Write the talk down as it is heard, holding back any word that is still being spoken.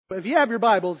If you have your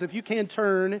Bibles, if you can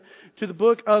turn to the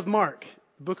book of Mark.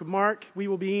 The book of Mark, we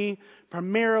will be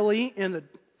primarily in the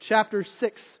chapter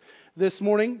 6 this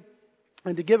morning.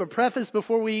 And to give a preface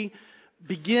before we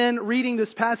begin reading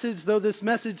this passage, though this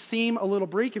message seem a little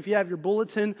bleak, if you have your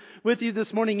bulletin with you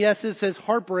this morning, yes, it says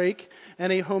Heartbreak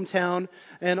and a hometown.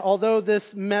 And although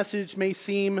this message may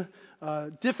seem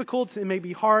difficult, it may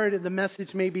be hard, and the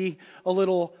message may be a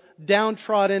little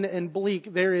downtrodden and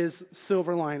bleak, there is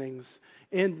silver linings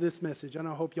in this message, and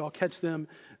I hope y'all catch them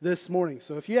this morning.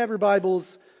 So if you have your Bibles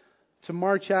to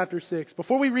Mark chapter 6,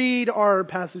 before we read our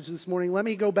passage this morning, let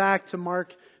me go back to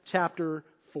Mark chapter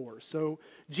 4. So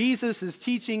Jesus is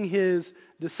teaching his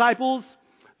disciples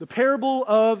the parable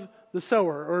of the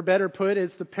sower, or better put,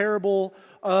 it's the parable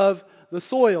of the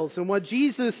soils. And what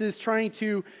Jesus is trying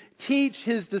to teach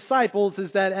his disciples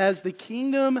is that as the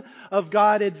kingdom of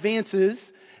God advances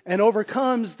and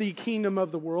overcomes the kingdom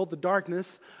of the world, the darkness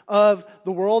of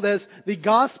the world, as the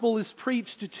gospel is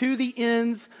preached to the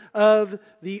ends of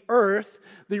the earth,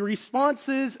 the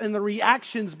responses and the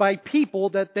reactions by people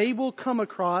that they will come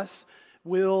across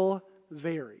will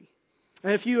vary.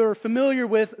 And if you are familiar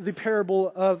with the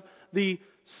parable of the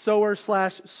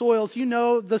sower/soils, you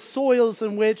know the soils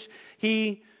in which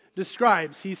he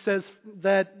describes. He says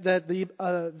that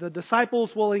the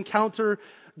disciples will encounter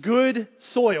good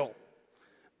soil,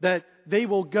 that they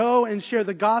will go and share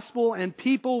the gospel and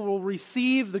people will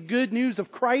receive the good news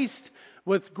of Christ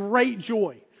with great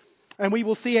joy. And we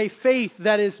will see a faith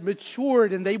that is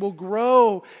matured, and they will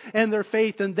grow in their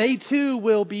faith, and they too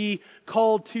will be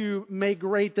called to make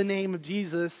great the name of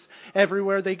Jesus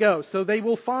everywhere they go. So they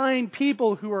will find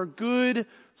people who are good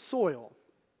soil.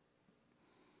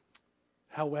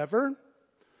 However,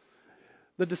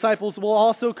 the disciples will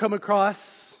also come across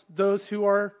those who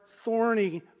are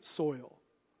thorny soil.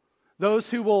 Those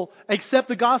who will accept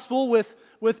the gospel with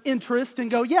interest and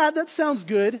go, yeah, that sounds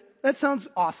good. That sounds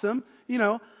awesome. You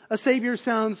know, a Savior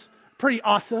sounds pretty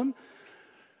awesome.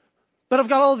 But I've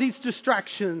got all these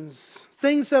distractions,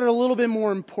 things that are a little bit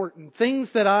more important,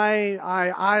 things that I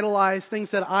idolize,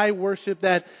 things that I worship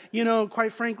that, you know,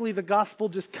 quite frankly, the gospel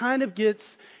just kind of gets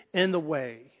in the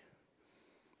way.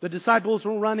 The disciples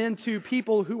will run into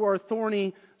people who are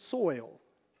thorny soil.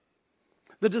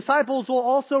 The disciples will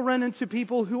also run into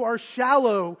people who are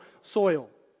shallow soil.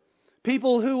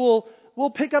 People who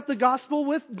will pick up the gospel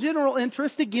with general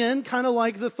interest, again, kind of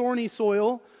like the thorny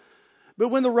soil. But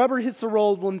when the rubber hits the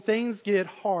road, when things get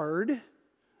hard,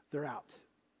 they're out.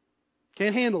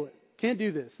 Can't handle it. Can't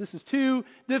do this. This is too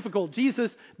difficult.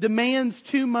 Jesus demands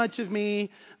too much of me.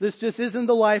 This just isn't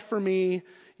the life for me.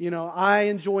 You know, I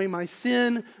enjoy my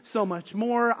sin so much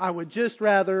more. I would just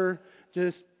rather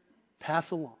just pass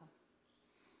along.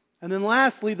 And then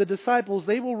lastly, the disciples,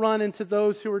 they will run into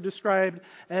those who are described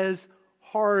as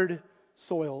hard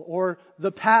soil, or the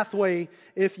pathway,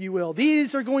 if you will.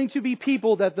 These are going to be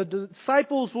people that the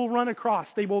disciples will run across.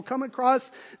 They will come across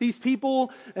these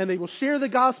people and they will share the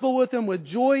gospel with them with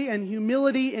joy and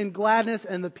humility and gladness,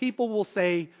 and the people will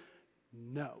say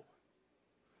no.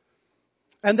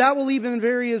 And that will even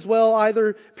vary as well.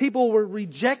 Either people will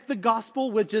reject the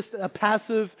gospel with just a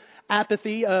passive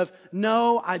apathy of,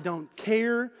 no, I don't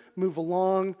care, move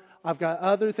along, I've got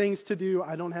other things to do,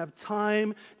 I don't have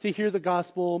time to hear the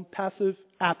gospel, passive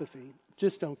apathy,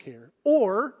 just don't care.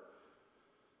 Or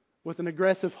with an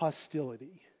aggressive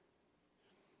hostility.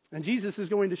 And Jesus is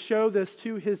going to show this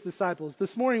to his disciples.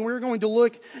 This morning we're going to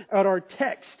look at our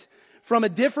text from a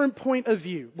different point of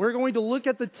view. We're going to look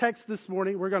at the text this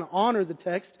morning. We're going to honor the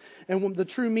text and the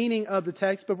true meaning of the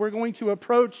text, but we're going to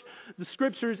approach the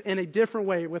Scriptures in a different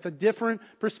way, with a different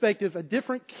perspective, a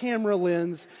different camera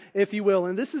lens, if you will.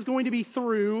 And this is going to be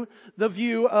through the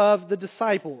view of the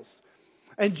disciples.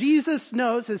 And Jesus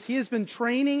knows, as he has been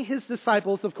training his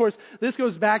disciples, of course, this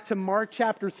goes back to Mark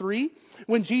chapter 3,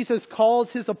 when Jesus calls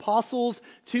his apostles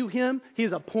to him.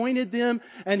 He's appointed them,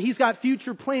 and he's got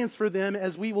future plans for them,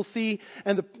 as we will see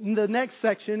in the next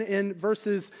section in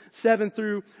verses 7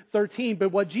 through 13.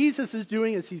 But what Jesus is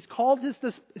doing is he's called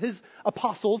his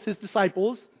apostles, his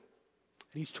disciples,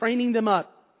 and he's training them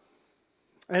up.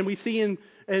 And we see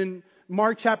in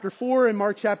Mark chapter 4 and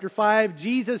Mark chapter 5,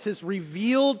 Jesus has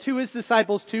revealed to his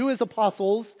disciples, to his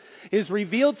apostles, is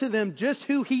revealed to them just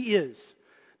who he is.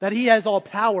 That he has all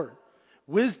power,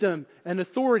 wisdom, and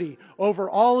authority over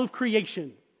all of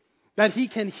creation. That he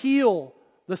can heal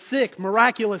the sick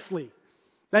miraculously.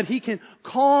 That he can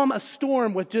calm a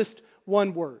storm with just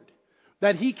one word.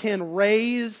 That he can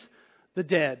raise the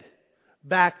dead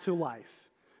back to life.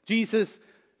 Jesus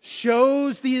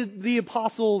shows the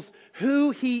apostles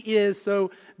who he is so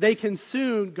they can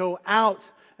soon go out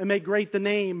and make great the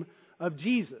name of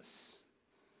Jesus.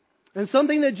 And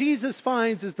something that Jesus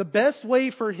finds is the best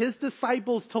way for his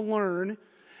disciples to learn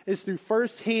is through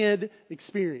firsthand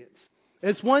experience.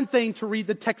 It's one thing to read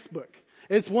the textbook.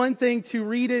 It's one thing to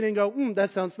read it and go,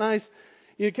 that sounds nice,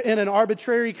 in an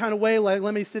arbitrary kind of way, like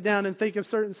let me sit down and think of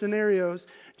certain scenarios.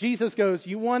 Jesus goes,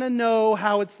 you want to know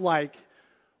how it's like?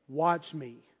 Watch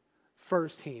me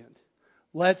firsthand.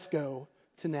 Let's go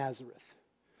to Nazareth,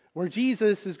 where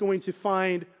Jesus is going to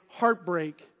find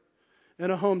heartbreak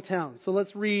in a hometown. So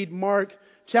let's read Mark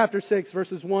chapter 6,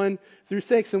 verses 1 through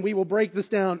 6, and we will break this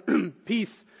down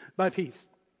piece by piece.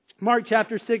 Mark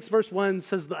chapter 6, verse 1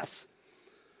 says thus.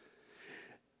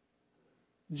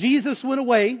 Jesus went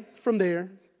away from there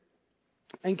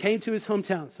and came to his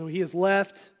hometown. So he has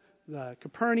left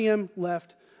Capernaum,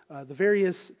 left the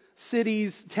various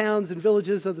cities, towns, and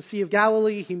villages of the Sea of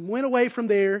Galilee. He went away from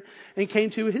there and came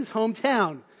to his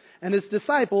hometown. And his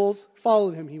disciples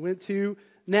followed him. He went to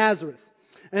Nazareth.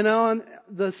 And on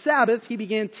the Sabbath, he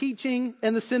began teaching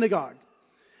in the synagogue.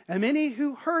 And many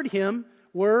who heard him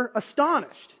were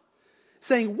astonished,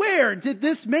 saying, where did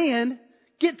this man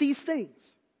get these things?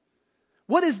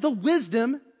 What is the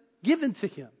wisdom given to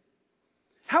him?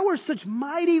 How are such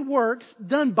mighty works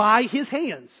done by his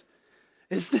hands?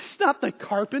 Is this not the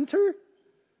carpenter,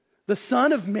 the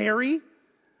son of Mary,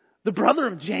 the brother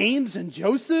of James and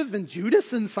Joseph and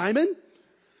Judas and Simon?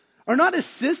 Are not his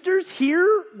sisters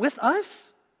here with us?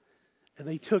 And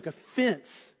they took offense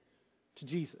to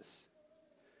Jesus.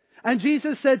 And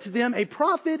Jesus said to them, a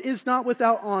prophet is not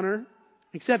without honor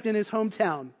except in his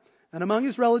hometown and among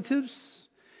his relatives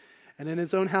and in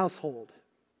his own household.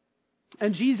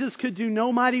 And Jesus could do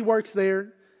no mighty works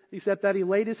there except that he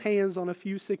laid his hands on a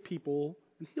few sick people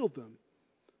and healed them.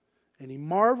 And he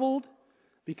marveled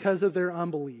because of their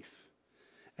unbelief.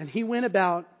 And he went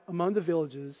about among the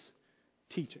villages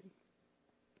teaching.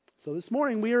 So this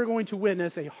morning we are going to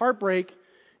witness a heartbreak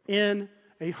in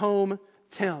a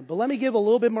hometown. But let me give a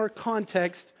little bit more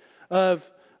context of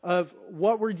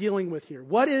what we're dealing with here.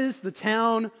 What is the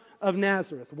town of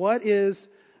Nazareth? What is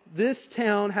this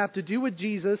town have to do with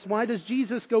Jesus? Why does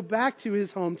Jesus go back to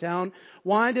his hometown?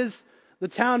 Why does the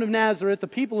town of Nazareth, the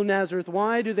people of Nazareth,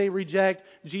 why do they reject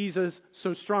Jesus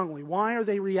so strongly? Why are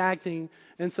they reacting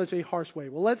in such a harsh way?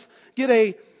 Well, let's get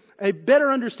a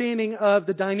better understanding of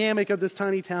the dynamic of this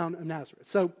tiny town of Nazareth.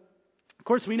 So, of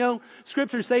course, we know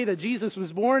Scriptures say that Jesus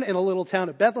was born in a little town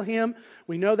of Bethlehem.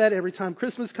 We know that every time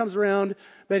Christmas comes around.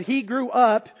 But he grew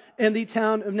up in the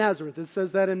town of Nazareth. It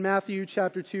says that in Matthew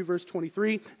chapter 2, verse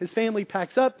 23. His family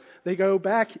packs up. They go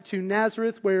back to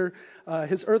Nazareth where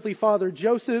his earthly father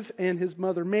Joseph and his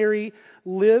mother Mary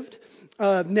lived.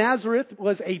 Nazareth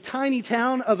was a tiny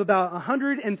town of about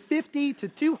 150 to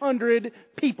 200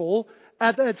 people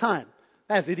at that time.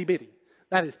 That's itty bitty.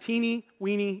 That is teeny,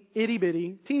 weeny, itty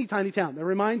bitty, teeny tiny town. That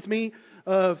reminds me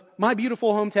of my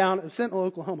beautiful hometown of Sentinel,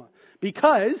 Oklahoma.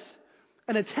 Because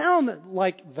in a town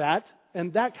like that,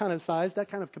 and that kind of size, that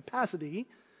kind of capacity,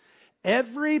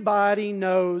 everybody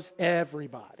knows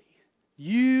everybody.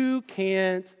 You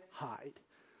can't hide.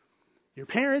 Your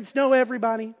parents know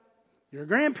everybody. Your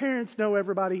grandparents know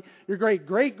everybody. Your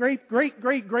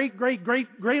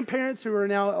great-great-great-great-great-great-great-grandparents who are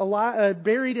now alive,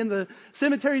 buried in the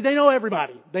cemetery, they know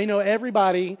everybody. They know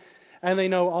everybody, and they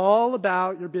know all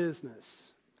about your business.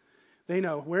 They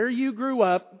know where you grew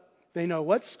up. They know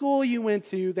what school you went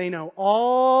to. They know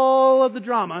all of the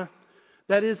drama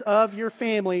that is of your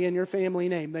family and your family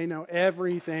name. They know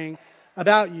everything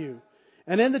about you.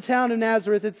 And in the town of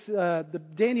Nazareth, it's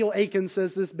Daniel Aiken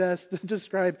says this best to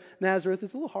describe Nazareth.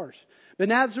 It's a little harsh. But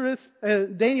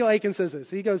Daniel Aiken says this.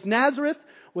 He goes, Nazareth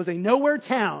was a nowhere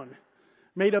town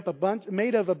made of a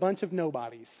bunch of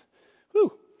nobodies.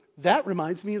 Whew, that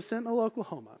reminds me of Sentinel,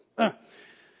 Oklahoma.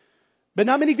 But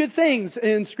not many good things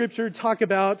in Scripture talk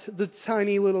about the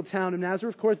tiny little town of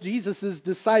Nazareth. Of course, Jesus'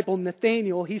 disciple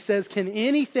Nathanael, he says, can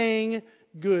anything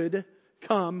good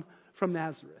come from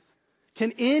Nazareth?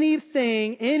 Can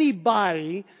anything,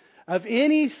 anybody of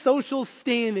any social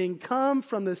standing come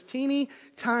from this teeny,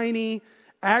 tiny,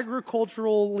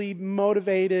 agriculturally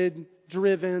motivated,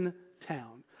 driven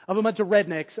town of a bunch of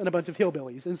rednecks and a bunch of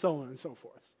hillbillies and so on and so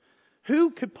forth?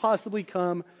 Who could possibly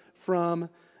come from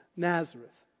Nazareth?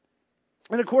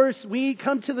 And of course, we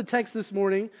come to the text this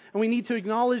morning and we need to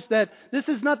acknowledge that this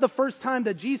is not the first time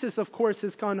that Jesus, of course,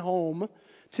 has gone home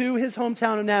to his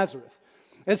hometown of Nazareth.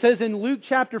 It says in Luke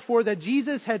chapter 4 that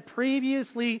Jesus had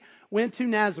previously went to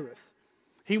Nazareth.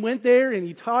 He went there and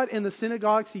he taught in the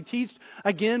synagogues. He taught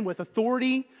again with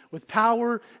authority, with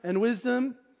power and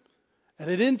wisdom. And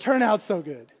it didn't turn out so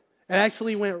good. It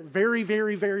actually went very,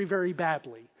 very, very, very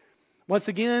badly. Once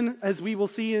again, as we will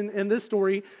see in this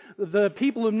story, the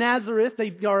people of Nazareth,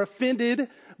 they are offended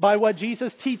by what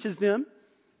Jesus teaches them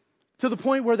to the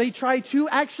point where they try to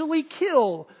actually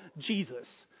kill Jesus.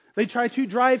 They try to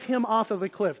drive him off of a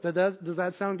cliff. Does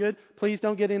that sound good? Please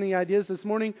don't get any ideas this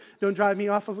morning. Don't drive me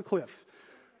off of a cliff.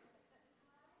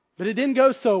 But it didn't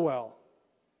go so well.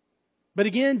 But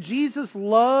again, Jesus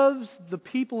loves the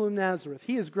people of Nazareth.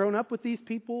 He has grown up with these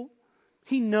people.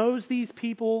 He knows these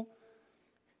people.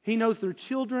 He knows their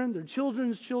children, their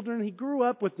children's children. He grew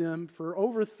up with them for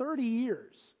over 30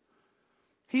 years.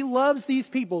 He loves these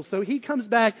people. So he comes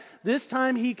back. This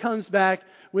time he comes back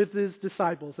with his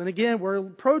disciples. And again, we're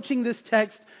approaching this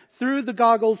text through the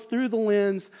goggles, through the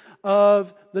lens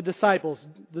of the disciples.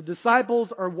 The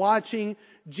disciples are watching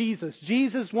Jesus.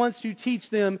 Jesus wants to teach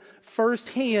them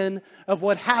firsthand of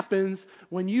what happens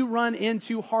when you run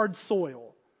into hard soil.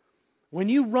 When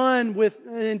you run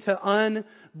into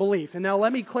unbelief. And now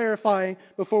let me clarify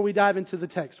before we dive into the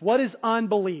text. What is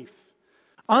unbelief?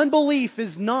 Unbelief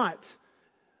is not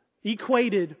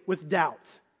equated with doubt.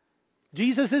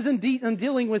 Jesus isn't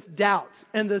dealing with doubt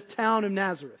in the town of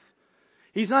Nazareth.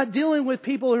 He's not dealing with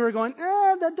people who are going,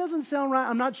 that doesn't sound right.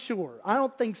 I'm not sure. I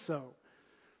don't think so.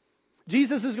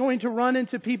 Jesus is going to run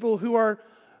into people who are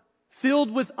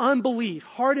filled with unbelief,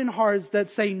 hardened hearts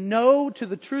that say no to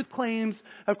the truth claims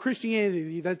of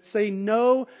Christianity, that say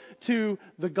no to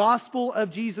the gospel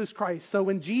of Jesus Christ. So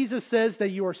when Jesus says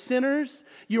that you are sinners,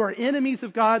 you are enemies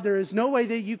of God, there is no way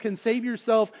that you can save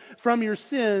yourself from your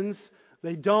sins,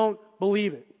 they don't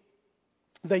believe it.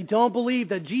 They don't believe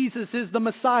that Jesus is the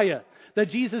Messiah, that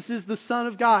Jesus is the Son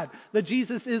of God, that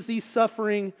Jesus is the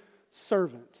suffering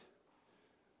servant.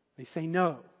 They say,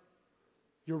 no,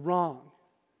 you're wrong.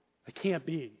 It can't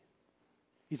be.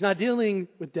 He's not dealing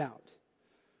with doubt.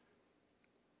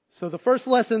 So the first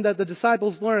lesson that the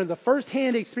disciples learn, the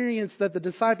first-hand experience that the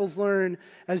disciples learn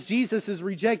as Jesus is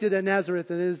rejected at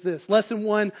Nazareth is this. Lesson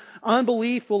 1,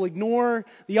 unbelief will ignore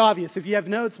the obvious. If you have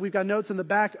notes, we've got notes in the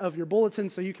back of your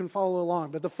bulletin so you can follow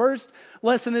along. But the first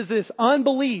lesson is this.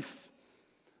 Unbelief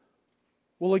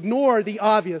will ignore the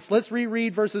obvious. Let's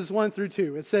reread verses 1 through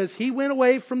 2. It says, he went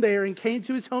away from there and came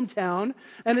to his hometown,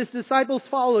 and his disciples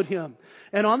followed him.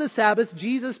 And on the Sabbath,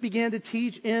 Jesus began to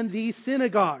teach in the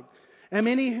synagogue. And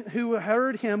many who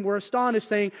heard him were astonished,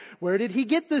 saying, where did he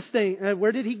get this thing?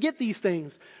 Where did he get these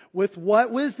things? With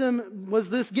what wisdom was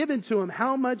this given to him?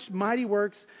 How much mighty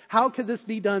works? How could this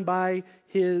be done by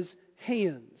his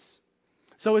hands?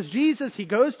 So as Jesus, he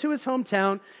goes to his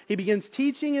hometown, he begins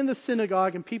teaching in the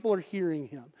synagogue, and people are hearing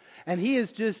him. And he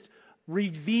is just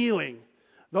revealing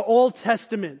the Old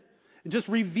Testament, just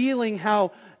revealing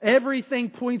how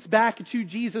everything points back to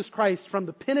Jesus Christ, from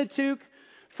the Pentateuch,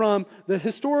 from the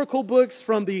historical books,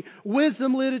 from the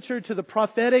wisdom literature to the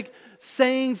prophetic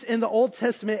sayings in the Old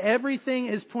Testament. Everything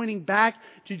is pointing back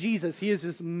to Jesus. He is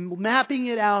just mapping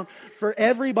it out for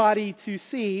everybody to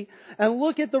see. And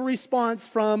look at the response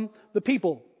from the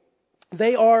people.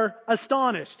 They are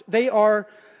astonished. They are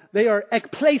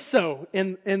ekpleso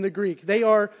in the Greek. They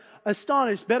are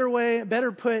astonished.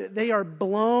 Better put, they are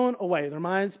blown away. Their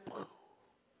minds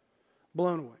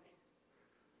blown away.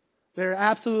 They're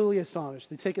absolutely astonished.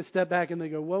 They take a step back and they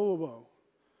go, whoa, whoa, whoa.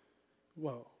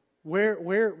 Whoa.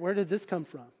 Where did this come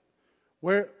from?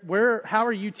 How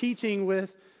are you teaching with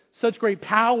such great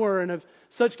power and of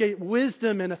such great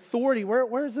wisdom and authority?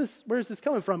 Where is this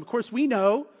coming from? Of course, we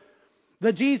know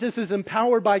that Jesus is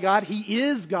empowered by God. He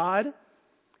is God.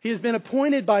 He has been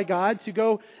appointed by God to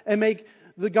go and make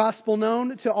the gospel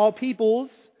known to all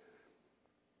peoples.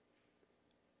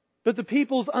 But the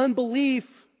people's unbelief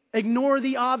ignore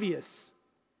the obvious.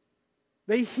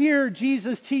 They hear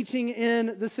Jesus teaching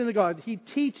in the synagogue. He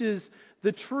teaches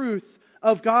the truth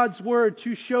of God's Word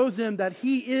to show them that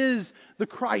He is the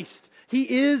Christ. He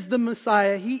is the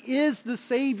Messiah. He is the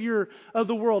Savior of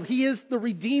the world. He is the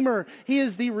Redeemer. He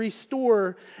is the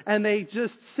Restorer. And they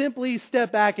just simply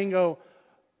step back and go,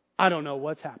 I don't know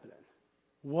what's happening.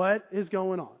 What is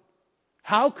going on?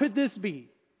 How could this be?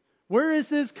 Where is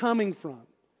this coming from?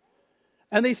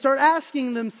 And they start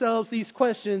asking themselves these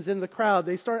questions in the crowd.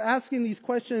 They start asking these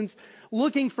questions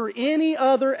looking for any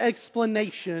other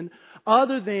explanation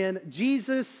other than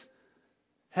Jesus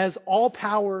has all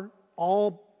power,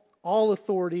 all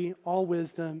authority, all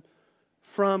wisdom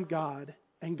from God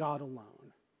and God alone.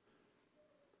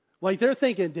 Like they're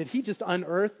thinking, did he just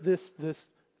unearth this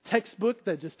textbook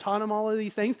that just taught him all of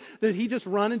these things? Did he just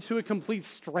run into a complete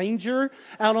stranger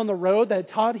out on the road that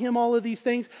taught him all of these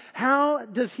things? How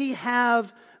does he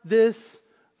have this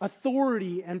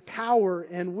authority and power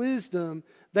and wisdom?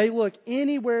 They look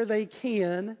anywhere they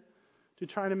can to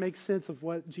try to make sense of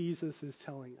what Jesus is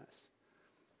telling us.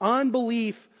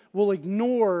 Unbelief will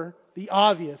ignore the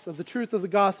obvious of the truth of the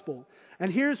gospel.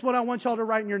 And here's what I want y'all to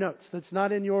write in your notes that's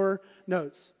not in your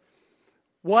notes.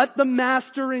 What the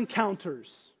Master encounters,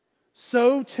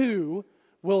 so too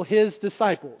will His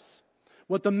disciples.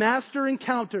 What the Master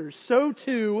encounters, so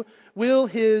too will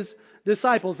His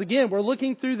disciples. Again, we're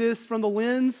looking through this from the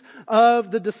lens of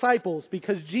the disciples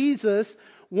because Jesus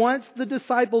wants the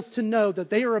disciples to know that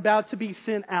they are about to be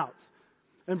sent out.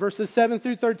 In verses 7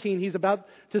 through 13, He's about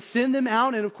to send them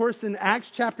out. And of course, in Acts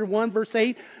chapter 1, verse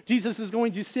 8, Jesus is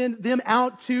going to send them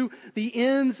out to the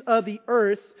ends of the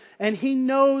earth. And He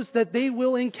knows that they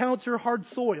will encounter hard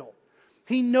soil.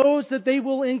 He knows that they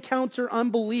will encounter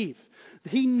unbelief.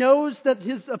 He knows that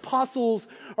His apostles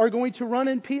are going to run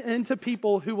into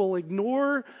people who will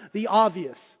ignore the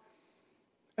obvious.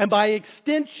 And by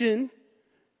extension,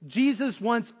 Jesus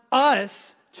wants us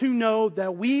to know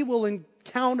that we will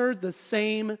encounter the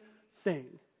same thing.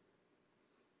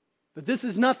 That this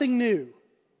is nothing new.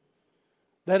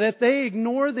 That if they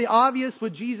ignore the obvious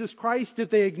with Jesus Christ, if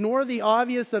they ignore the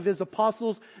obvious of His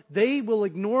apostles, they will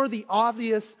ignore the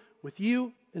obvious with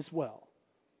you as well.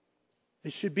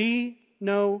 It should be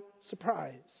no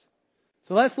surprise.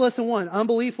 So that's lesson 1.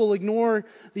 Unbelief will ignore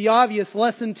the obvious.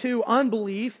 Lesson 2,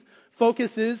 unbelief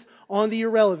focuses on the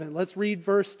irrelevant. Let's read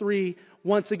verse 3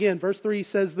 once again. Verse 3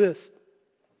 says this.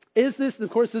 Is this, of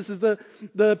course, this is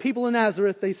the people in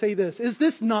Nazareth, they say this. Is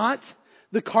this not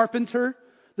the carpenter,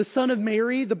 the son of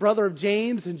Mary, the brother of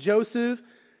James and Joseph,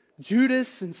 Judas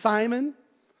and Simon?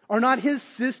 Are not his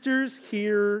sisters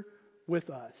here with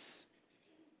us?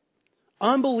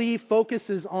 Unbelief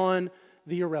focuses on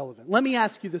the irrelevant. Let me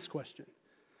ask you this question.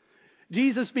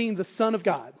 Jesus being the Son of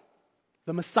God,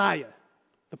 the Messiah,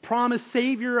 the promised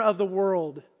Savior of the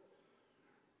world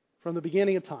from the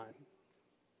beginning of time,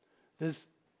 does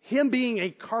Him being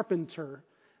a carpenter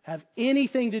have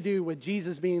anything to do with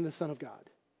Jesus being the Son of God?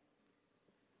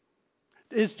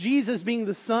 Is Jesus being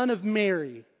the son of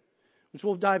Mary, which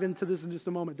we'll dive into this in just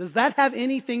a moment, does that have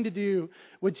anything to do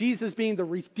with Jesus being the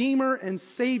Redeemer and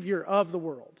Savior of the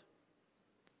world?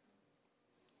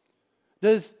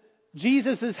 Does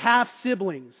Jesus'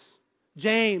 half-siblings,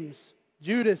 James,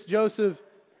 Judas, Joseph,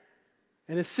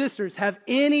 and his sisters, have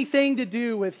anything to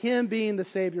do with Him being the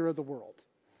Savior of the world?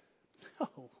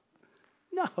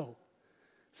 No.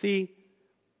 See,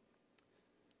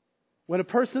 when a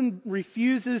person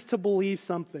refuses to believe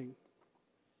something,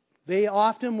 they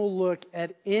often will look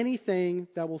at anything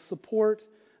that will support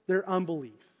their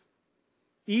unbelief.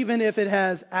 Even if it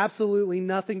has absolutely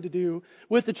nothing to do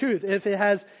with the truth.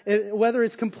 Whether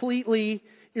it's completely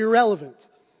irrelevant.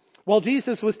 While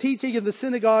Jesus was teaching in the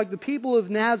synagogue, the people of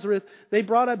Nazareth, they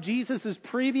brought up Jesus'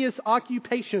 previous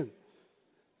occupation.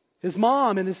 His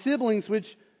mom and his siblings, which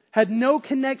had no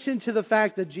connection to the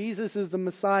fact that Jesus is the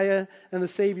Messiah and the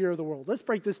Savior of the world. Let's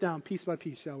break this down piece by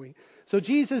piece, shall we? So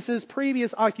Jesus'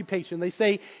 previous occupation, they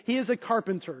say He is a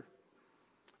carpenter.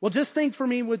 Well, just think for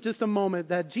me with just a moment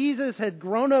that Jesus had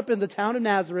grown up in the town of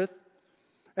Nazareth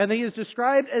and He is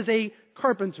described as a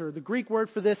carpenter. The Greek word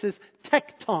for this is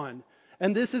tekton.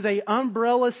 And this is an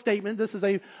umbrella statement. This is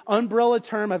an umbrella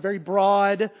term, a very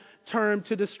broad term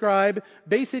to describe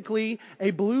basically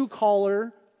a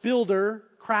blue-collar builder,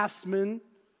 craftsman,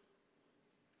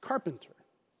 carpenter.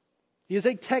 He is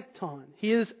a tekton.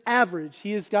 He is average.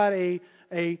 He has got a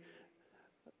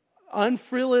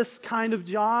unfrivolous kind of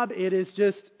job. It is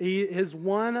just, he is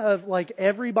one of like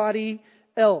everybody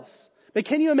else. But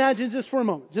can you imagine just for a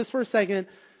moment, just for a second,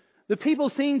 the people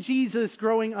seeing Jesus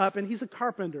growing up, and He's a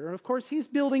carpenter. And of course, He's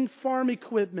building farm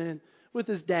equipment with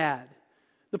his dad.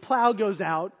 The plow goes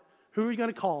out. Who are you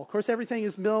going to call? Of course, everything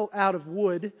is built out of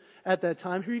wood at that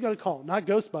time. Who are you going to call? Not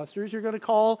Ghostbusters. You're going to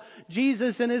call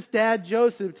Jesus and his dad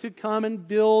Joseph to come and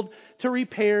build, to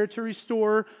repair, to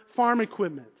restore farm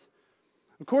equipment.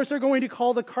 Of course, they're going to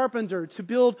call the carpenter to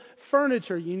build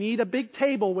furniture. You need a big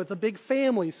table with a big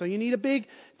family, so you need a big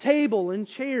table and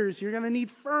chairs. You're going to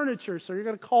need furniture, so you're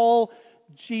going to call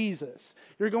Jesus.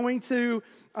 You're going to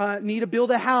need to build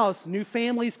a house. New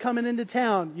families coming into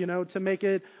town, to make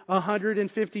it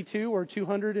 152 or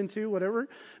 202, whatever.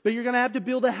 But you're going to have to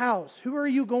build a house. Who are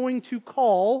you going to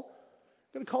call?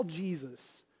 You're going to call Jesus.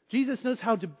 Jesus knows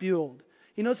how to build.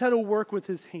 He knows how to work with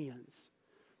His hands.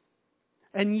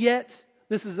 And yet,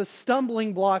 this is a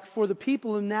stumbling block for the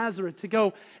people of Nazareth to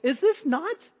go, is this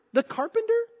not the carpenter?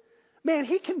 Man,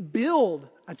 he can build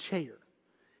a chair.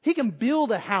 He can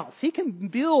build a house. He can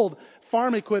build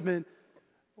farm equipment.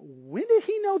 When did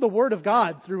he know the Word of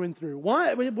God through and through?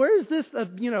 Why? Where is this,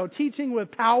 teaching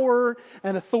with power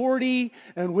and authority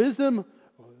and wisdom?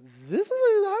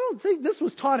 I don't think this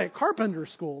was taught at carpenter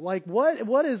school. Like,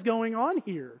 what is going on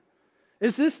here?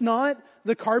 Is this not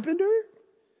the carpenter?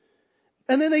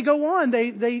 And then they go on.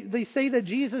 They say that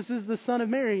Jesus is the son of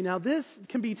Mary. Now, this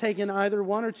can be taken either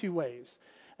one or two ways.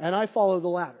 And I follow the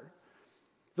latter.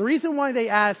 The reason why they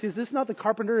ask, is this not the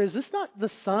carpenter? Is this not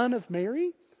the son of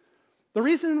Mary? The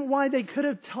reason why they could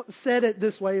have said it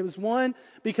this way was, one,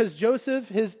 because Joseph,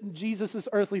 Jesus'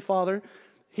 earthly father,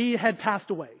 he had passed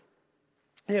away.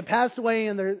 He had passed away,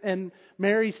 and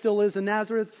Mary still lives in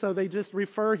Nazareth, so they just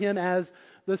refer him as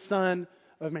the son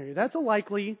of Mary. That's a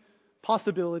likely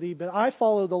possibility, but I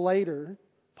follow the later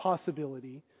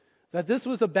possibility that this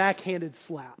was a backhanded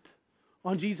slap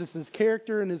on Jesus'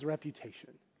 character and his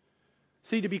reputation.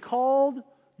 See, to be called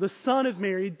the son of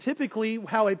Mary, typically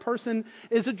how a person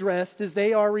is addressed is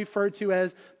they are referred to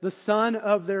as the son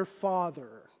of their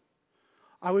father.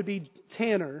 I would be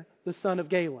Tanner, the son of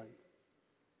Galen.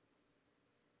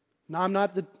 Now, I'm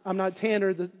not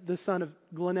Tanner, the son of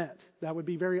Gwinnett. That would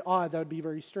be very odd. That would be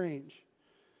very strange.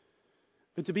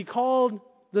 But to be called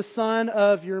the son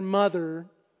of your mother,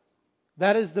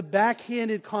 that is the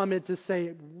backhanded comment to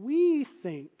say, we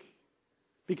think,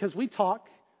 because we talk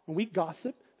and we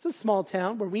gossip. It's a small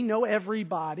town where we know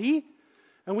everybody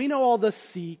and we know all the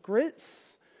secrets.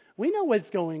 We know what's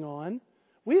going on.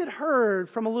 We had heard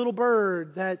from a little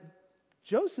bird that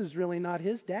Joseph's really not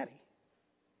his daddy.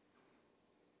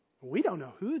 We don't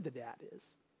know who the dad is.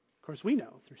 Of course, we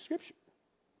know through Scripture.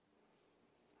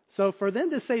 So for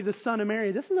them to say the son of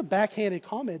Mary, this is a backhanded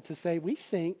comment to say, we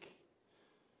think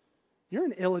you're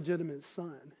an illegitimate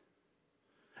son.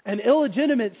 An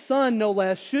illegitimate son, no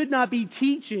less, should not be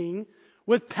teaching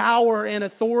with power and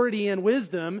authority and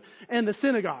wisdom in the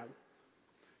synagogue.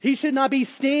 He should not be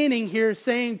standing here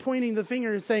pointing the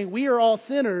finger and saying, we are all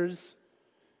sinners.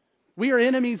 We are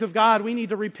enemies of God. We need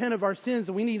to repent of our sins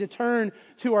and we need to turn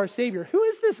to our Savior. Who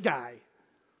is this guy?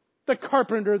 The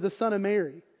carpenter, the son of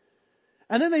Mary.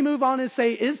 And then they move on and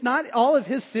say, is not all of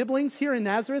his siblings here in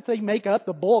Nazareth, they make up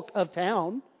the bulk of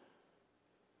town?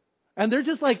 And they're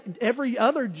just like every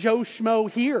other Joe Schmo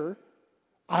here.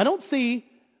 I don't see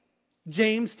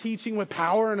James teaching with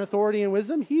power and authority and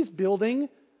wisdom. He's building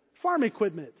farm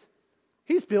equipment.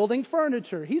 He's building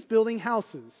furniture. He's building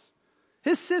houses.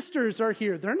 His sisters are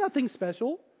here. They're nothing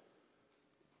special.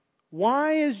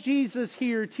 Why is Jesus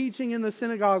here teaching in the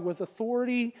synagogue with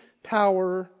authority,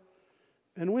 power,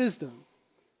 and wisdom?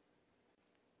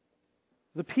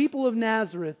 The people of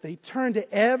Nazareth, they turned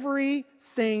to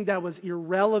everything that was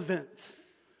irrelevant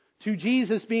to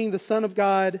Jesus being the Son of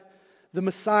God, the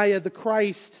Messiah, the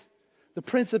Christ, the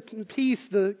Prince of Peace,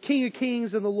 the King of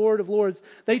Kings, and the Lord of Lords.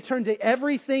 They turned to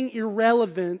everything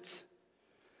irrelevant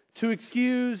to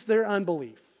excuse their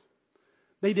unbelief.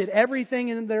 They did everything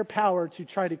in their power to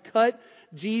try to cut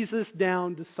Jesus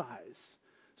down to size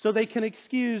so they can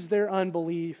excuse their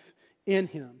unbelief in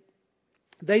Him.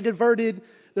 They diverted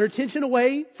their attention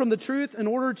away from the truth in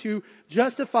order to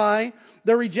justify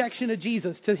their rejection of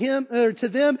Jesus. To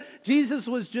them, Jesus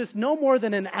was just no more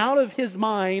than an out of his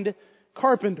mind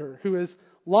carpenter who has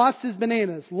lost his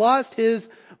bananas, lost his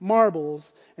marbles,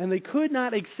 and they could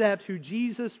not accept who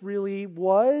Jesus really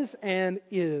was and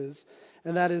is,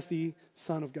 and that is the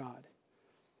Son of God.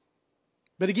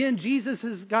 But again, Jesus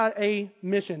has got a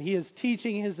mission. He is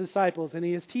teaching His disciples, and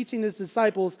He is teaching His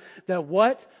disciples that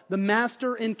what the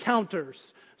Master encounters,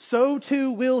 so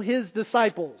too will His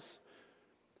disciples.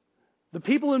 The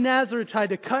people of Nazareth tried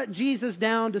to cut Jesus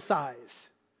down to size.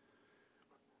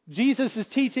 Jesus is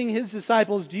teaching His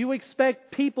disciples, do you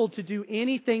expect people to do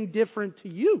anything different to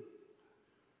you?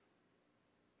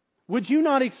 Would you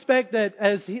not expect that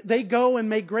as they go and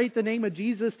make great the name of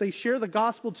Jesus, they share the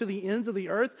gospel to the ends of the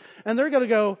earth, and they're going to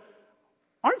go,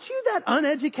 aren't you that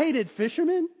uneducated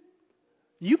fisherman?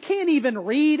 You can't even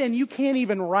read and you can't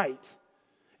even write.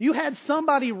 You had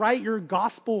somebody write your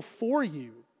gospel for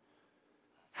you.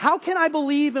 How can I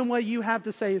believe in what you have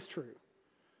to say is true?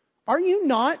 Are you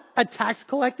not a tax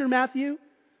collector, Matthew?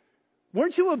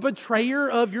 Weren't you a betrayer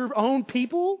of your own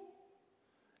people?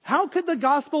 How could the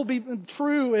gospel be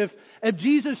true if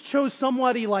Jesus chose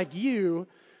somebody like you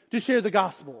to share the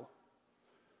gospel?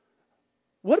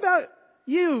 What about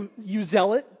you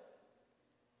zealot?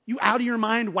 You out of your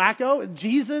mind wacko?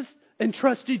 Jesus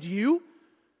entrusted you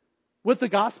with the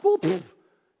gospel? Pfft,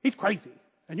 he's crazy.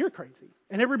 And you're crazy.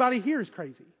 And everybody here is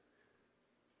crazy.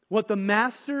 What the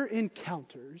Master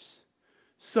encounters,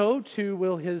 so too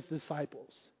will His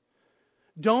disciples.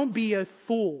 Don't be a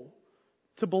fool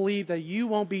to believe that you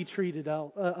won't be treated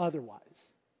otherwise.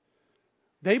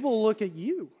 They will look at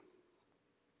you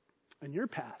and your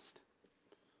past.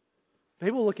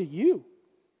 They will look at you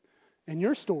and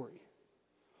your story.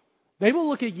 They will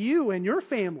look at you and your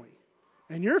family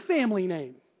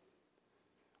name.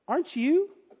 aren't you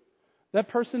that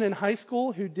person in high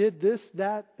school who did this,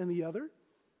 that, and the other?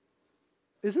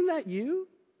 Isn't that you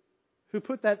who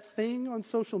put that thing on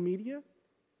social media?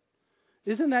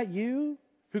 Isn't that you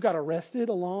who got arrested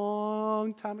a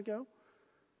long time ago?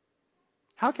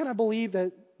 How can I believe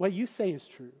that what you say is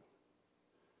true?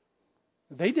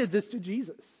 They did this to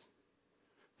Jesus.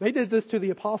 They did this to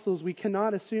the apostles. We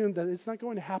cannot assume that it's not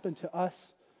going to happen to us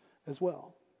as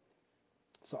well.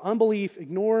 So unbelief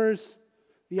ignores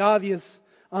the obvious.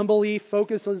 Unbelief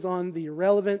focuses on the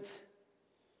irrelevant.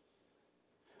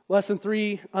 Lesson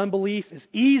 3, unbelief is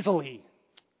easily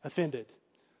offended.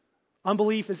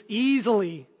 Unbelief is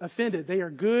easily offended. They are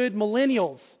good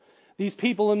millennials. These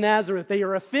people in Nazareth, they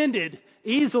are offended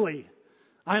easily.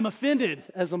 I'm offended,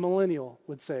 as a millennial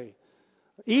would say.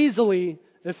 Easily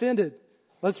offended.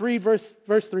 Let's read verse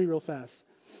 3 real fast.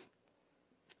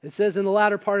 It says in the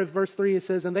latter part of verse 3, it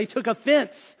says, and they took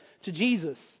offense to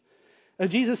Jesus.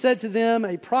 And Jesus said to them,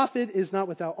 a prophet is not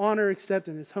without honor except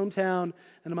in his hometown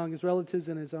and among his relatives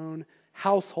and his own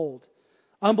household.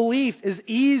 Unbelief is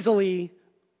easily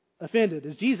offended.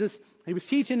 As Jesus, he was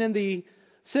teaching in the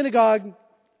synagogue,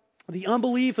 the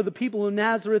unbelief of the people of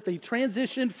Nazareth, they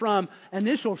transitioned from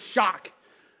initial shock,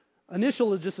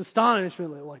 initial just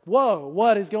astonishment, like, whoa,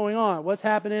 what is going on? What's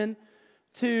happening?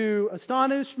 To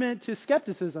astonishment, to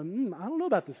skepticism. I don't know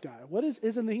about this guy.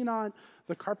 Isn't he not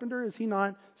the carpenter? Is he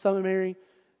not Son of Mary,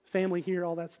 family here,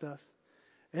 all that stuff?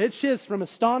 And it shifts from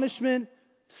astonishment,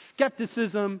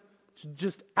 skepticism, to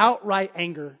just outright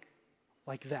anger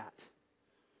like that.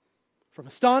 From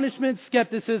astonishment,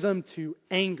 skepticism to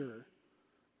anger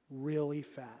really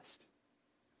fast.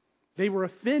 They were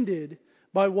offended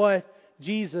by what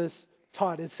Jesus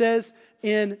taught. It says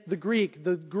in the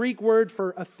Greek word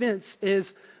for offense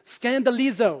is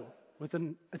scandalizo, with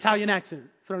an Italian accent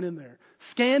thrown in there.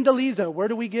 Scandalizo. Where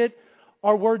do we get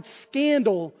our word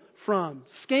scandal from?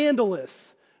 Scandalous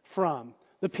from.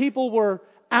 The people were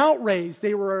outraged.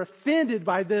 They were offended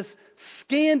by this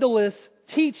scandalous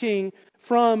teaching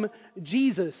from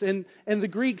Jesus. And the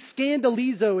Greek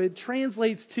scandalizo, it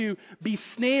translates to be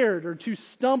snared or to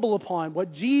stumble upon.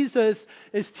 What Jesus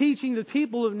is teaching the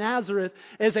people of Nazareth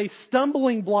is a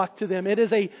stumbling block to them. It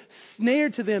is a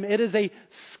snare to them. It is a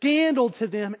scandal to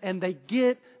them. And they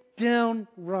get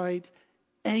downright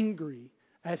angry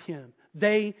at Him.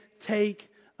 They take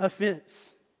offense.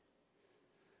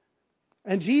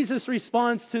 And Jesus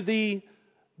responds to the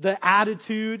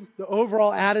attitude, the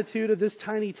overall attitude of this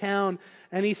tiny town.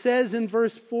 And He says in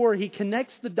verse 4, He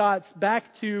connects the dots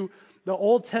back to the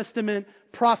Old Testament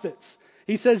prophets.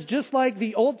 He says, just like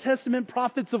the Old Testament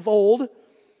prophets of old,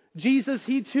 Jesus,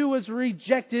 He too was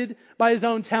rejected by His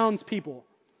own townspeople.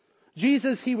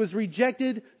 Jesus, He was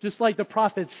rejected just like the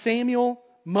prophets Samuel,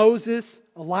 Moses,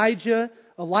 Elijah,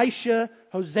 Elisha,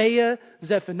 Hosea,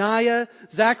 Zephaniah,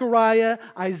 Zechariah,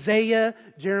 Isaiah,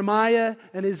 Jeremiah,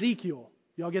 and Ezekiel.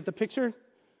 Y'all get the picture?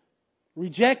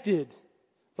 Rejected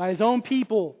by His own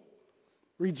people.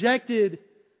 Rejected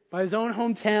by His own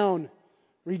hometown.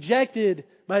 Rejected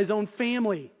by His own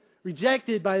family.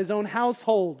 Rejected by His own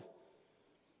household.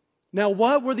 Now,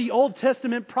 what were the Old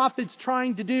Testament prophets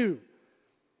trying to do?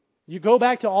 You go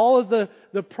back to all of the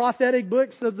prophetic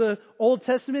books of the Old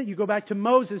Testament. You go back to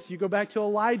Moses. You go back to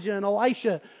Elijah and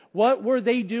Elisha. What were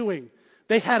they doing?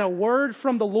 They had a word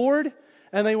from the Lord,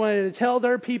 and they wanted to tell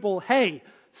their people, hey,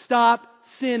 stop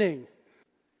sinning.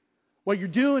 What you're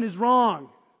doing is wrong.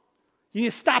 You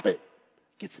need to stop it.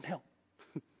 Get some help.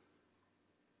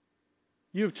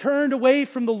 You've turned away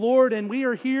from the Lord, and we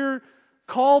are here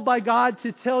called by God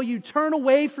to tell you, turn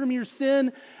away from your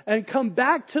sin and come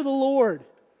back to the Lord.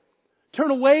 Turn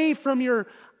away from your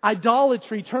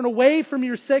idolatry. Turn away from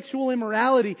your sexual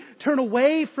immorality. Turn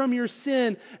away from your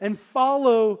sin and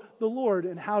follow the Lord.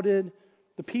 And how did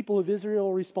the people of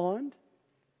Israel respond?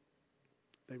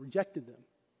 They rejected them.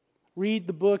 Read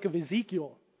the book of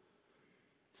Ezekiel.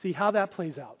 See how that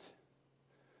plays out.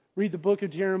 Read the book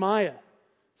of Jeremiah.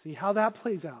 See how that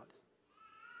plays out.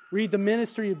 Read the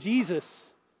ministry of Jesus.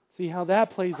 See how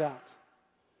that plays out.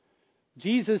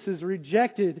 Jesus is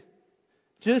rejected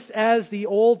just as the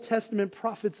Old Testament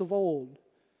prophets of old.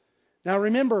 Now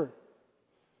remember,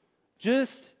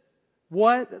 just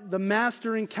what the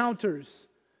Master encounters,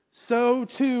 so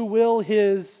too will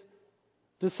His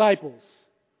disciples.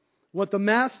 What the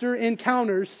Master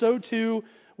encounters, so too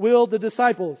will the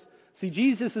disciples. See,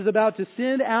 Jesus is about to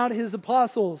send out His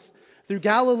apostles through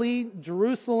Galilee,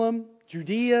 Jerusalem,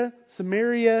 Judea,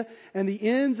 Samaria, and the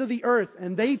ends of the earth.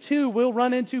 And they too will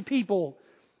run into people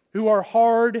who are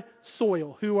hard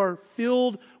soil, who are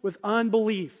filled with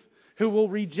unbelief, who will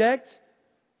reject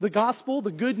the gospel, the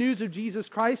good news of Jesus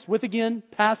Christ, with again,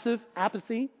 passive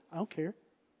apathy, I don't care.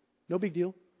 No big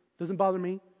deal. Doesn't bother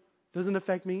me. Doesn't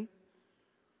affect me.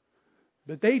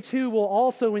 But they too will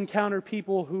also encounter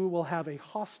people who will have a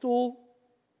hostile,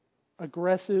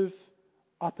 aggressive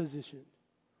opposition.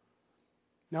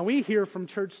 Now we hear from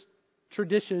church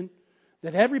tradition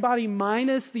that everybody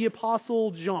minus the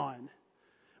Apostle John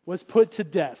was put to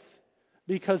death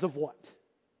because of what?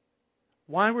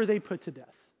 Why were they put to death?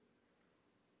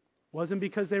 Wasn't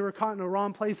because they were caught in the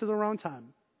wrong place at the wrong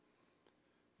time.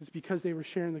 It's because they were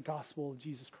sharing the gospel of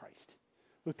Jesus Christ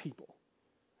with people.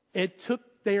 It took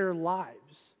their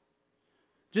lives,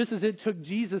 just as it took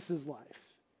Jesus' life.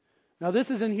 Now this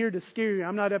isn't here to scare you.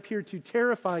 I'm not up here to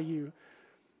terrify you.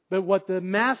 But what the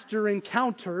Master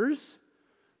encounters,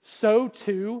 so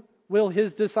too will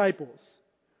His disciples.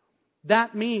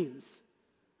 That means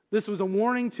this was a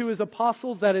warning to His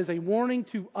apostles. That is a warning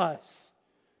to us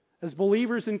as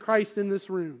believers in Christ in this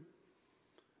room.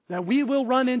 That we will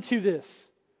run into this.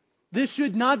 This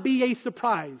should not be a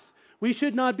surprise. We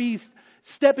should not be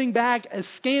stepping back as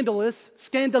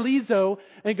scandalizo,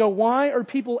 and go, why are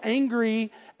people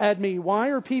angry at me? Why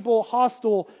are people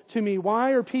hostile to me?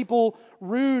 Why are people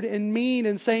rude and mean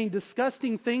and saying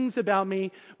disgusting things about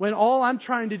me when all I'm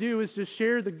trying to do is just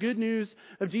share the good news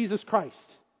of Jesus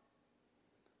Christ?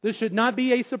 This should not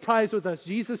be a surprise with us.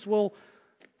 Jesus will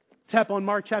tap on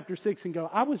Mark chapter 6 and go,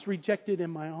 I was rejected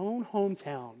in my own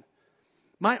hometown.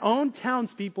 My own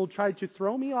townspeople tried to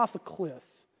throw me off a cliff.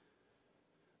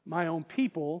 My own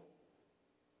people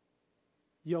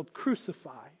yelled,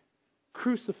 crucify,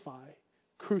 crucify,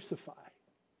 crucify.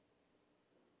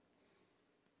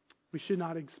 We should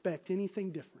not expect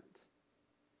anything different.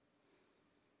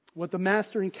 What the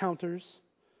Master encounters,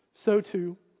 so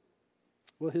too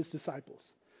will His disciples.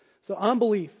 So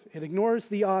unbelief, it ignores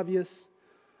the obvious.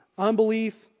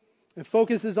 Unbelief, it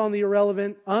focuses on the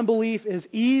irrelevant. Unbelief is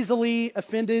easily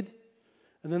offended.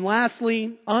 And then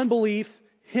lastly, unbelief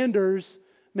hinders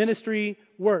ministry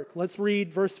work. Let's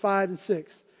read verse 5 and 6.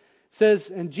 It says,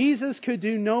 and Jesus could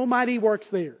do no mighty works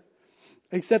there,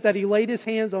 except that He laid His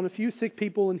hands on a few sick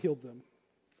people and healed them.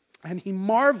 And He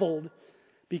marveled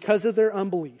because of their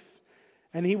unbelief.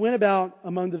 And He went about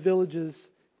among the villages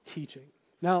teaching.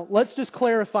 Now, let's just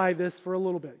clarify this for a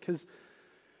little bit, because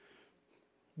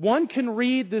one can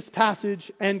read this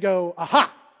passage and go,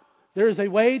 aha, there is a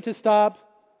way to stop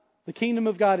the kingdom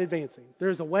of God advancing.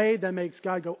 There's a way that makes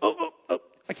God go, oh,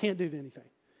 I can't do anything.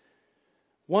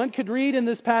 One could read in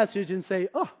this passage and say,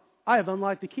 oh, I have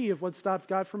unlocked the key of what stops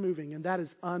God from moving, and that is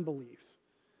unbelief.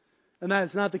 And that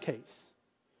is not the case.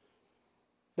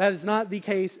 That is not the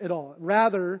case at all.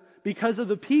 Rather, because of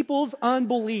the people's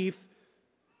unbelief,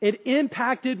 it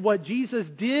impacted what Jesus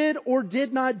did or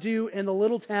did not do in the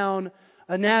little town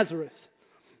of Nazareth.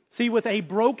 See, with a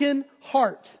broken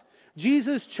heart,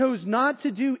 Jesus chose not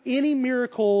to do any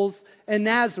miracles in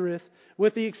Nazareth,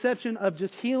 with the exception of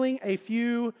just healing a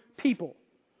few people.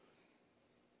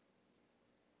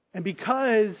 And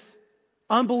because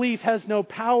unbelief has no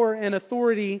power and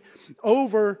authority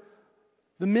over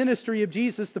the ministry of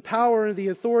Jesus, the power and the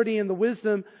authority and the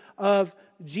wisdom of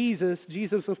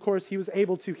Jesus, of course, He was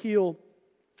able to heal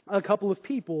a couple of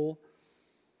people.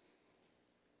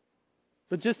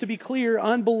 But just to be clear,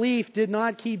 unbelief did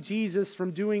not keep Jesus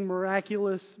from doing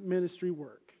miraculous ministry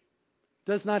work.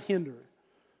 It does not hinder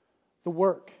the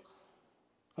work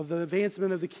of the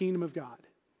advancement of the kingdom of God.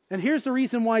 And here's the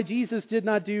reason why Jesus did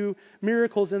not do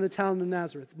miracles in the town of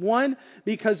Nazareth. One,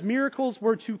 because miracles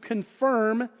were to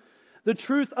confirm the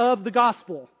truth of the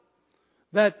gospel.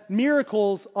 That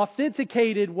miracles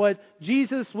authenticated what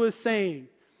Jesus was saying.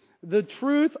 The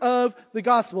truth of the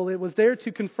gospel. It was there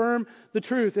to confirm the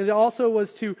truth. And it also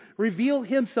was to reveal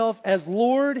Himself as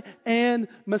Lord and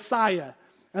Messiah.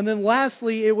 And then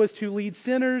lastly, it was to lead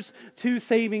sinners to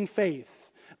saving faith.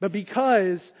 But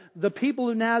because the people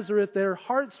of Nazareth, their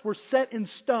hearts were set in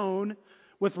stone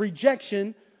with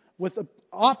rejection, with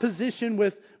opposition,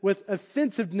 with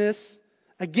offensiveness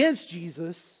against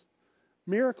Jesus,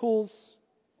 miracles,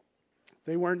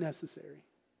 they weren't necessary.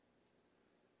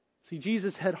 See,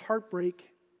 Jesus had heartbreak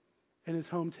in His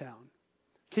hometown.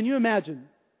 Can you imagine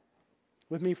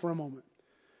with me for a moment?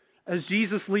 As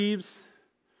Jesus leaves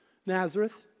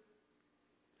Nazareth,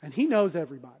 and He knows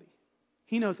everybody.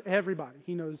 He knows everybody.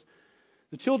 He knows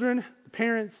the children, the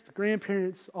parents, the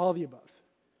grandparents, all the above.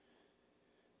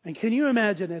 And can you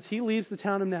imagine as He leaves the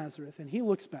town of Nazareth and He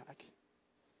looks back,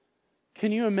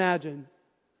 can you imagine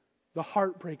the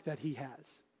heartbreak that He has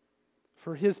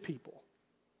for His people?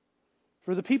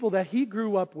 For the people that He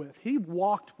grew up with, He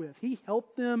walked with, He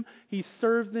helped them, He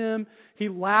served them, He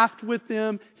laughed with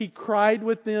them, He cried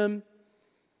with them.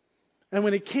 And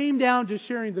when it came down to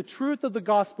sharing the truth of the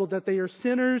gospel, that they are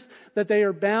sinners, that they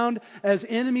are bound as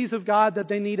enemies of God, that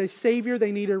they need a Savior,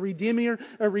 they need a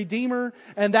Redeemer,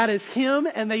 and that is Him,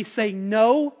 and they say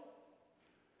no.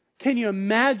 Can you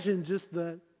imagine just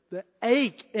the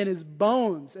ache in his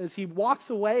bones as he walks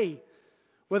away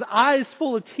with eyes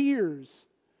full of tears,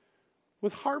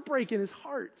 with heartbreak in his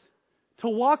heart, to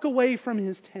walk away from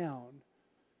his town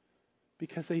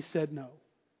because they said no?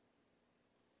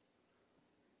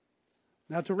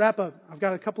 Now, to wrap up, I've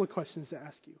got a couple of questions to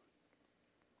ask you.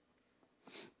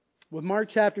 With Mark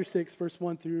chapter 6, verse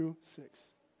 1 through 6.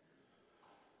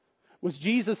 Was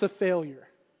Jesus a failure?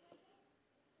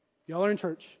 Y'all are in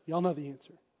church. Y'all know the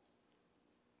answer.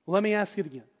 Well, let me ask it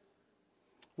again.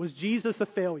 Was Jesus a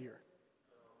failure?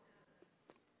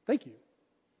 Thank you.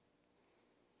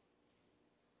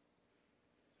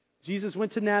 Jesus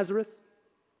went to Nazareth.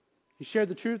 He shared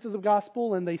the truth of the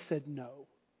gospel, and they said no.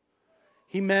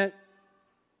 He met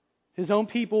his own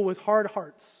people with hard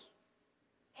hearts,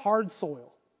 hard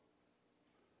soil.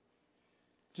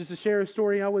 Just to share a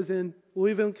story, I was in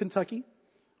Louisville, Kentucky.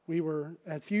 We were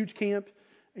at Fuge Camp,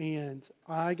 and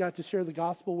I got to share the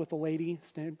gospel with a lady.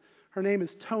 Her name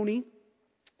is Tony.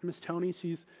 Miss Tony,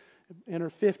 she's in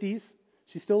her 50s.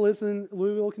 She still lives in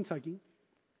Louisville, Kentucky.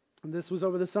 And this was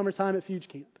over the summertime at Fuge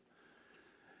Camp.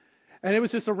 And it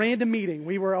was just a random meeting.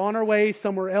 We were on our way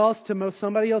somewhere else to mow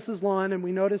somebody else's lawn, and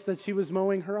we noticed that she was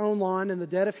mowing her own lawn in the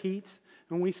dead of heat.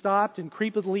 And we stopped and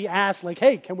creepily asked, like,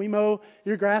 hey, can we mow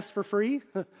your grass for free?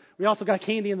 We also got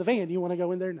candy in the van. Do you want to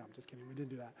go in there? No, I'm just kidding. We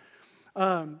didn't do that.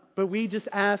 But we just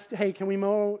asked, hey, can we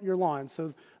mow your lawn?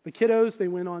 So the kiddos, they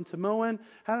went on to mowing,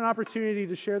 had an opportunity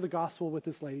to share the gospel with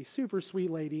this lady, super sweet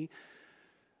lady.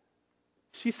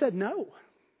 She said no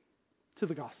to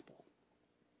the gospel.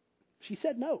 She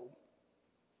said no.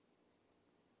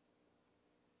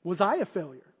 Was I a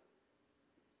failure?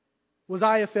 Was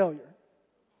I a failure?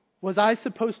 Was I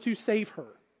supposed to save her?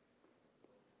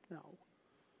 No.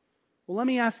 Well, let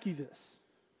me ask you this.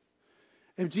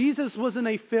 If Jesus wasn't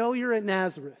a failure at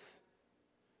Nazareth,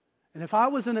 and if I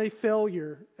wasn't a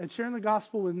failure at sharing the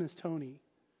gospel with Miss Tony,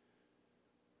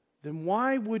 then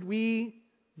why would we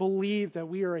believe that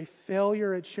we are a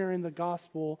failure at sharing the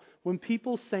gospel when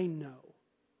people say no?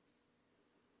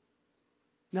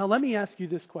 Now, let me ask you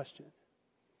this question.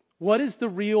 What is the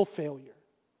real failure?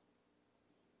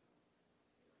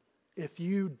 If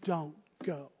you don't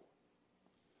go.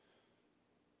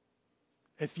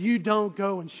 If you don't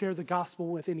go and share the gospel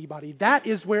with anybody, that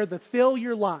is where the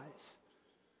failure lies.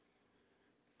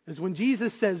 Is when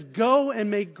Jesus says, go and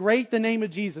make great the name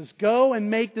of Jesus. Go and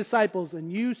make disciples.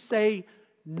 And you say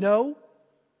no,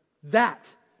 that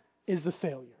is the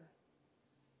failure.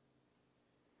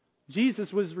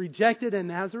 Jesus was rejected in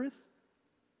Nazareth.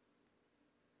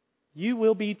 You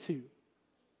will be too.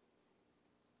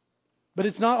 But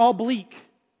it's not all bleak.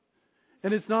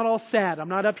 And it's not all sad. I'm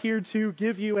not up here to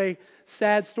give you a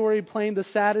sad story playing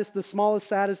the smallest,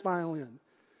 saddest violin.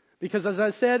 Because as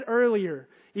I said earlier,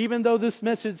 even though this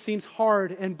message seems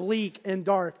hard and bleak and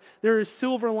dark, there are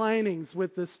silver linings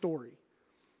with this story.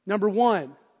 Number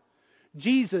one,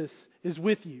 Jesus is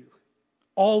with you.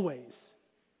 Always.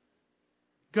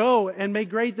 Go and make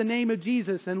great the name of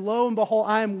Jesus. And lo and behold,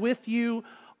 I am with you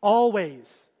always.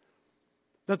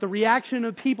 That the reaction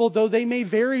of people, though they may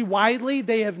vary widely,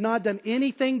 they have not done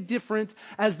anything different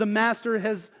as the Master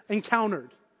has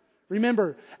encountered.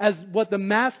 Remember, as what the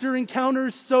Master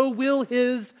encounters, so will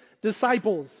His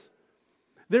disciples.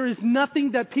 There is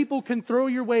nothing that people can throw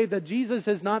your way that Jesus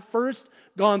has not first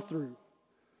gone through.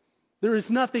 There is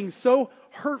nothing so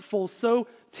hurtful, so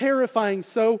terrifying,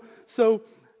 so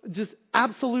just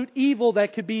absolute evil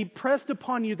that could be pressed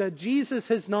upon you that Jesus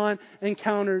has not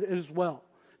encountered as well.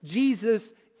 Jesus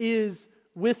is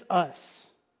with us.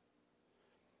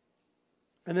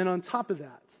 And then on top of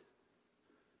that,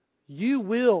 you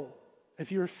will,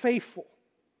 if you're faithful,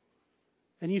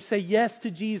 and you say yes to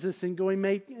Jesus and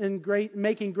making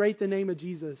great the name of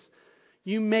Jesus,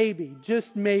 you maybe,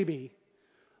 just maybe,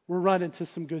 will run into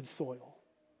some good soil.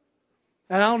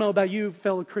 And I don't know about you,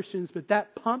 fellow Christians, but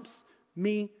that pumps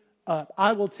me up.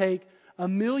 I will take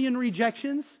 1,000,000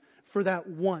 rejections for that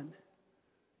one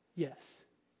yes.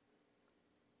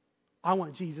 I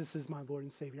want Jesus as my Lord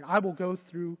and Savior. I will go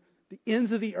through the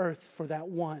ends of the earth for that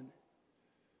one.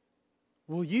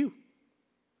 Will you?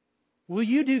 Will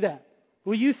you do that?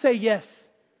 Will you say yes?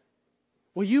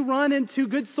 Will you run into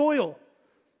good soil?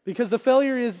 Because the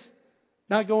failure is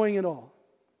not going at all.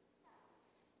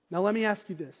 Now let me ask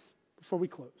you this before we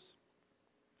close.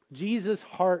 Jesus'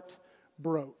 heart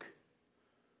broke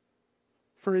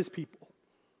for His people,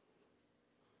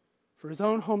 for His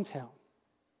own hometown.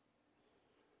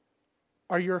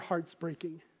 are your hearts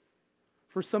breaking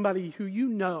for somebody who you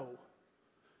know,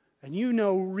 and you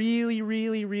know really,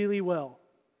 really, really well?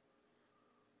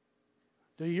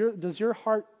 Does your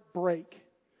heart break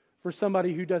for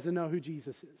somebody who doesn't know who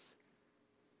Jesus is?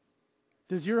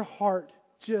 Does your heart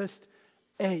just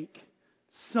ache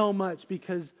so much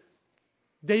because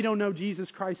they don't know Jesus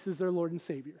Christ as their Lord and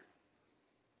Savior?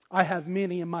 I have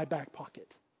many in my back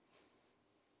pocket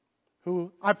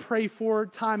who I pray for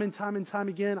time and time and time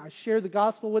again. I share the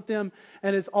gospel with them,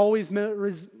 and it's always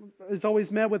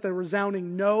met with a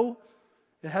resounding no.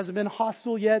 It hasn't been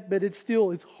hostile yet, but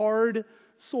it's hard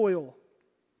soil.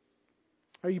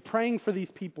 Are you praying for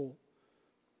these people?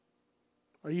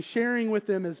 Are you sharing with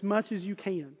them as much as you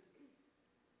can?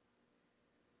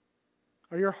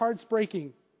 Are your hearts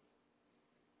breaking?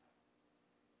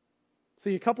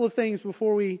 See, a couple of things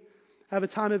before we have a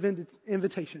time of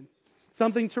invitation.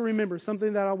 Something to remember,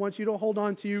 something that I want you to hold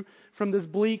on to from this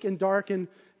bleak and dark and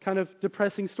kind of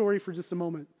depressing story for just a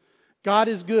moment. God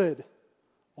is good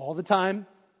all the time,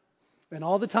 and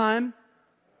all the time,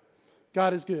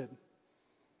 God is good.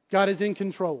 God is in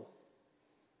control.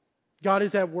 God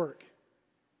is at work.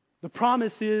 The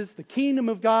promise is the kingdom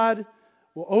of God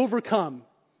will overcome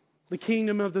the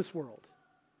kingdom of this world.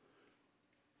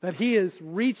 That He is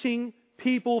reaching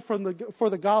people for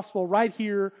the gospel right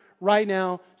here, right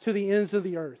now, to the ends of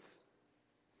the earth.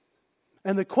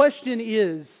 And the question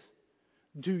is,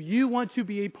 do you want to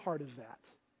be a part of that?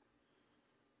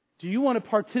 Do you want to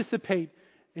participate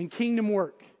in kingdom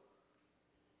work?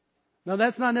 Now,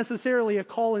 that's not necessarily a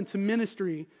call into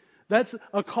ministry. That's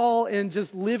a call in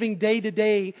just living day to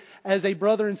day as a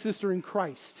brother and sister in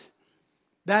Christ.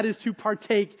 That is to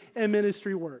partake in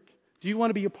ministry work. Do you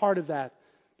want to be a part of that?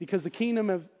 Because the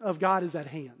kingdom of God is at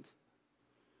hand.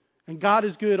 And God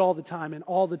is good all the time, and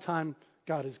all the time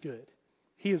God is good.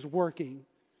 He is working,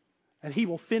 and He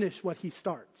will finish what He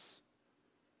starts.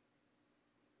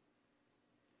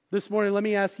 This morning, let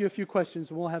me ask you a few questions,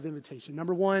 and we'll have invitation.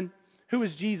 Number one, who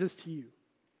is Jesus to you?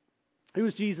 Who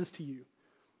is Jesus to you?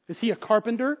 Is He a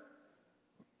carpenter?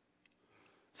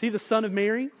 Is He the son of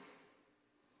Mary?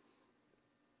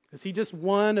 Is He just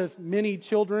one of many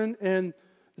children in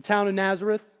the town of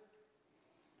Nazareth?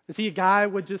 Is He a guy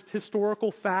with just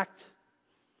historical fact?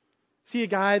 Is He a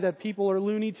guy that people are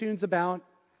Looney Tunes about?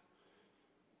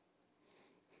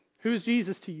 Who is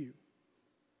Jesus to you?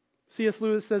 C.S.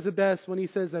 Lewis says it best when he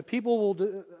says that people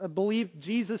will believe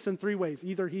Jesus in three ways.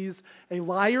 Either He's a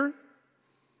liar,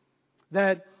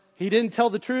 that He didn't tell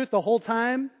the truth the whole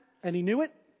time and He knew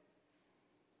it.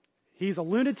 He's a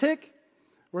lunatic,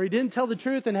 where He didn't tell the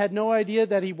truth and had no idea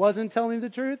that He wasn't telling the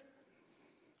truth.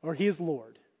 Or He is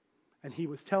Lord, and He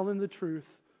was telling the truth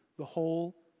the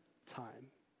whole time.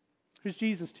 Who's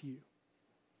Jesus to you?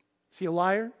 Is He a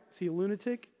liar? Is He a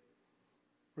lunatic?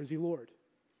 Or is He Lord?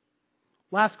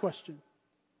 Last question.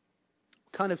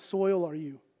 What kind of soil are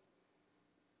you?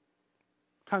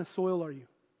 What kind of soil are you?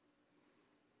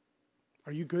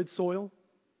 Are you good soil?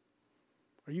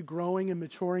 Are you growing and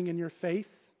maturing in your faith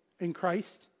in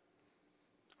Christ?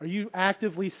 Are you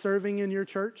actively serving in your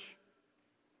church?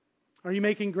 Are you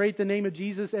making great the name of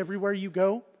Jesus everywhere you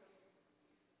go?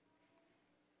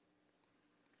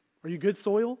 Are you good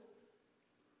soil?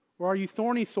 Or are you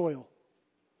thorny soil?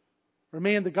 Or,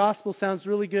 man, the gospel sounds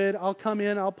really good. I'll come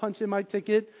in, I'll punch in my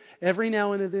ticket every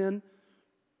now and then.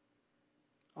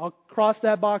 I'll cross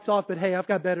that box off, but hey, I've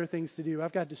got better things to do.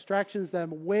 I've got distractions that are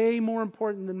way more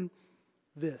important than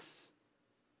this.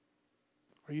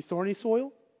 Are you thorny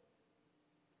soil?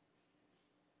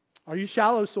 Are you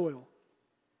shallow soil?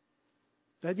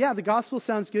 That, yeah, the gospel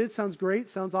sounds good, sounds great,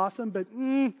 sounds awesome, but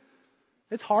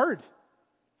it's hard.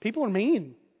 People are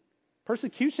mean.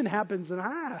 Persecution happens, and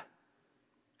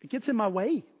it gets in my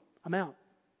way. I'm out.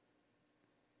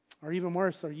 Or even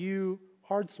worse, are you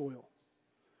hard soil?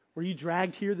 Were you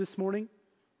dragged here this morning,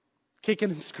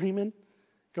 kicking and screaming,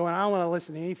 going, I don't want to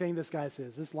listen to anything this guy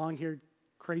says. This long-haired,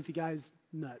 crazy guy's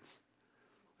nuts.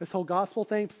 This whole gospel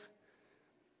thing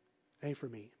ain't for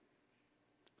me.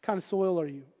 What kind of soil are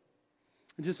you?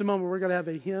 In just a moment, we're going to have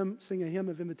a hymn, sing a hymn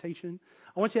of invitation.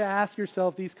 I want you to ask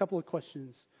yourself these couple of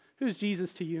questions. Who is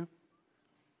Jesus to you?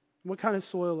 What kind of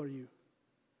soil are you?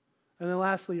 And then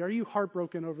lastly, are you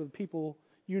heartbroken over the people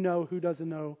you know who doesn't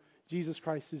know Jesus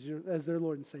Christ as their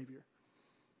Lord and Savior?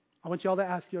 I want you all to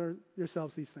ask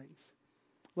yourselves these things.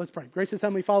 Let's pray. Gracious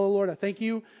Heavenly Father, Lord, I thank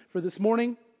You for this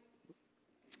morning,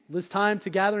 this time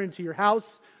to gather into Your house,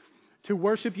 to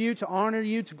worship You, to honor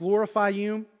You, to glorify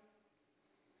You.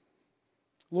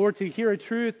 Lord, to hear a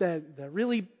truth that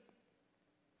really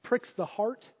pricks the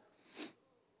heart,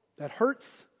 that hurts,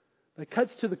 that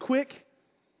cuts to the quick.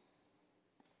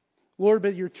 Lord,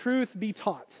 but your truth be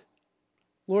taught.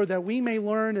 Lord, that we may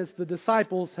learn as the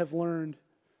disciples have learned.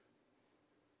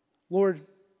 Lord,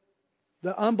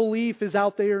 the unbelief is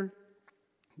out there,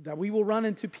 that we will run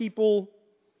into people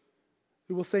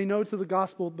who will say no to the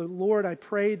gospel. But Lord, I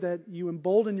pray that you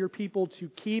embolden your people to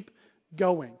keep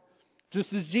going.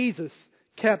 Just as Jesus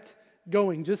kept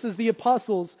going. Just as the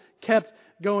apostles kept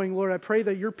going. Lord, I pray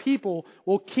that your people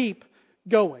will keep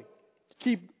going.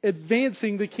 Keep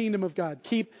advancing the kingdom of God.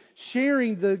 Keep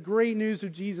sharing the great news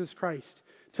of Jesus Christ.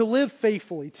 To live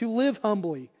faithfully. To live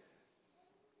humbly.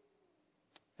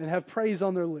 And have praise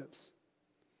on their lips.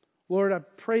 Lord, I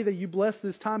pray that you bless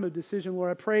this time of decision.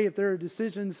 Lord, I pray if there are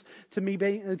decisions to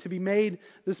be made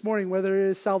this morning, whether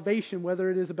it is salvation, whether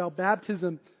it is about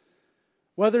baptism,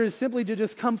 whether it is simply to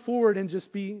just come forward and just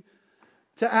to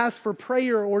ask for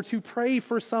prayer or to pray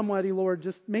for somebody, Lord,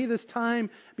 just may this time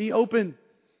be open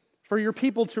for your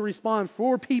people to respond,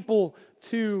 for people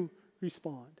to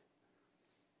respond.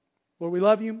 Lord, we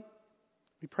love you,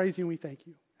 we praise you, and we thank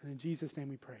you. And in Jesus' name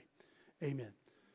we pray. Amen.